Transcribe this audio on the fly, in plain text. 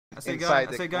inside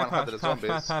I the see a guy 100 patch,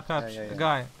 zombies. patch. Yeah. A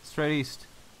guy, straight east.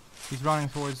 He's running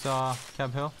towards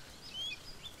Cab Hill.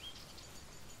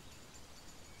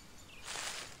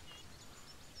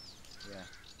 Yeah. I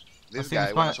This see him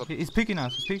guy, when I shot... he's peeking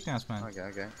us, man.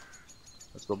 Okay.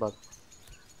 Let's go back.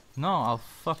 No, I'll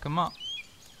fuck him up.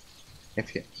 If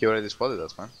he already spotted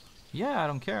us, man. Yeah, I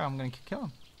don't care, I'm gonna kill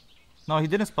him. No, he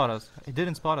didn't spot us. He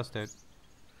didn't spot us, dude.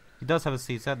 He does have a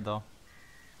CZ though.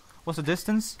 What's the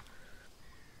distance?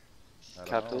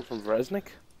 Capital from Vresnik?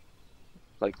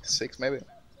 Like 6 maybe?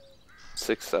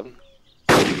 6, 7.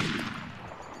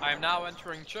 I am now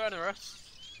entering Chernarus.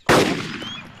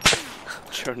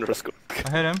 Chernarus go.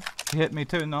 I hit him. He hit me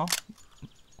too, no?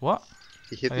 What?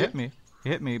 He hit He you? hit me. He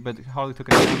hit me, but hardly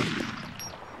took any damage.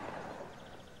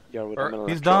 Yeah, with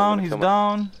He's down, he's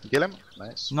down. Kill him?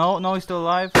 Nice. No, he's still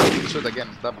alive. Shoot again,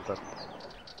 double tap.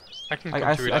 I can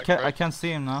come to relax, I can't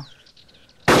see him now.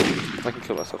 I can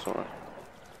kill myself somewhere.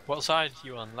 What side are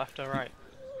you on, left or right?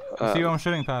 You see who I'm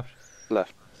shooting, Pap?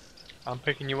 Left. I'm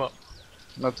picking you up.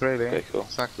 Not really. Okay, cool.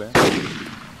 Exactly.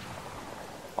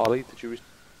 Ollie, did you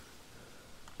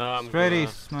No, Straight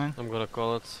east, man. I'm gonna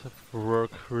call it for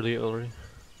work really early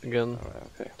again. Alright,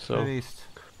 okay. So Straight east.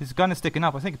 His gun is sticking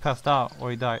up. I think he passed out or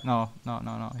he died. No.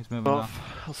 He's moving now.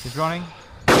 He's running.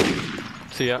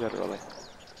 see ya. You got it, Ollie.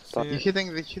 See You're ya.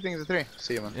 hitting the tree.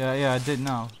 See you, man. Yeah, I did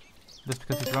now. Just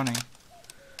because he's running.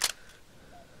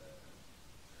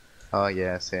 Oh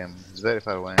yeah, same. It's very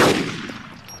far away.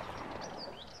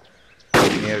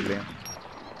 Nearly.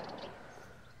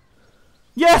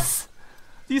 Yes!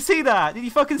 Do you see that? Did you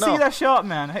fucking see No. that shot,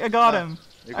 man? I got him.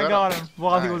 You I got him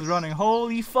while he was Nice. running.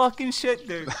 Holy fucking shit,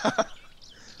 dude.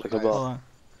 Like a Nice. ball. Hold on.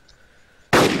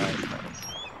 Nice.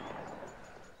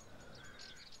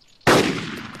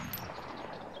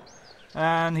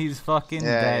 And he's fucking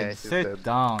Yeah, dead. he's Sit dead.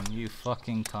 down, you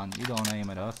fucking cunt. You don't aim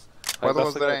at us. What That's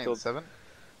was the the guy range? killed. 7?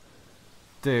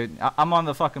 Dude, I'm on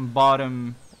the fucking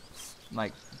bottom,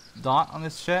 like, dot on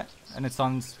this shit. And it's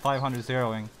on 500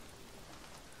 zeroing.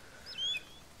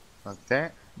 Okay.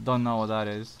 Don't know what that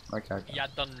is. Okay. Yeah,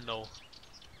 don't know.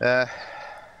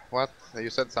 What? You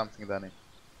said something, Danny.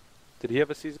 Did he have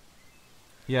a season?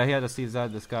 Yeah, he had a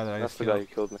CZ, this guy that I That's just the guy killed.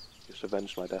 who killed me. He just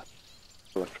avenged my death.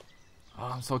 Oh,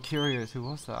 I'm so curious. Who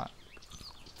was that?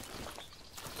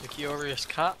 The curious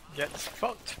cat gets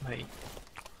fucked, mate.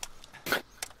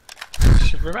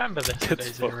 Should remember this Gets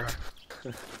Day Zero.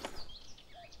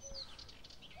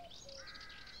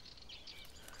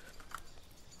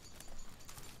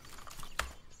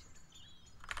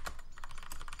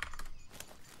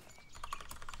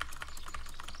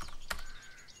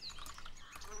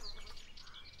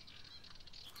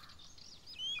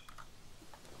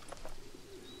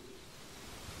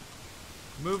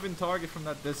 Moving target from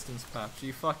that distance, Paps.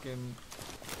 You fucking...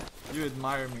 You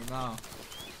admire me now.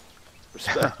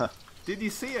 Respect. Did you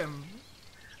see him?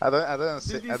 I don't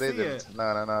see. Did you I see didn't. it? No,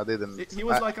 I didn't. He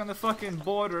was like on the fucking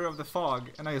border of the fog,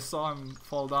 and I saw him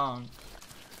fall down.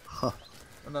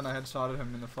 And then I headshotted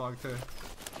him in the fog too.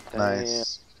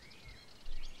 Nice.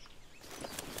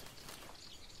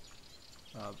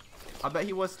 I bet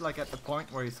he was like at the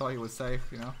point where he saw he was safe,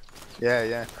 you know?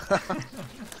 Yeah.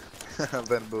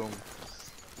 Then boom.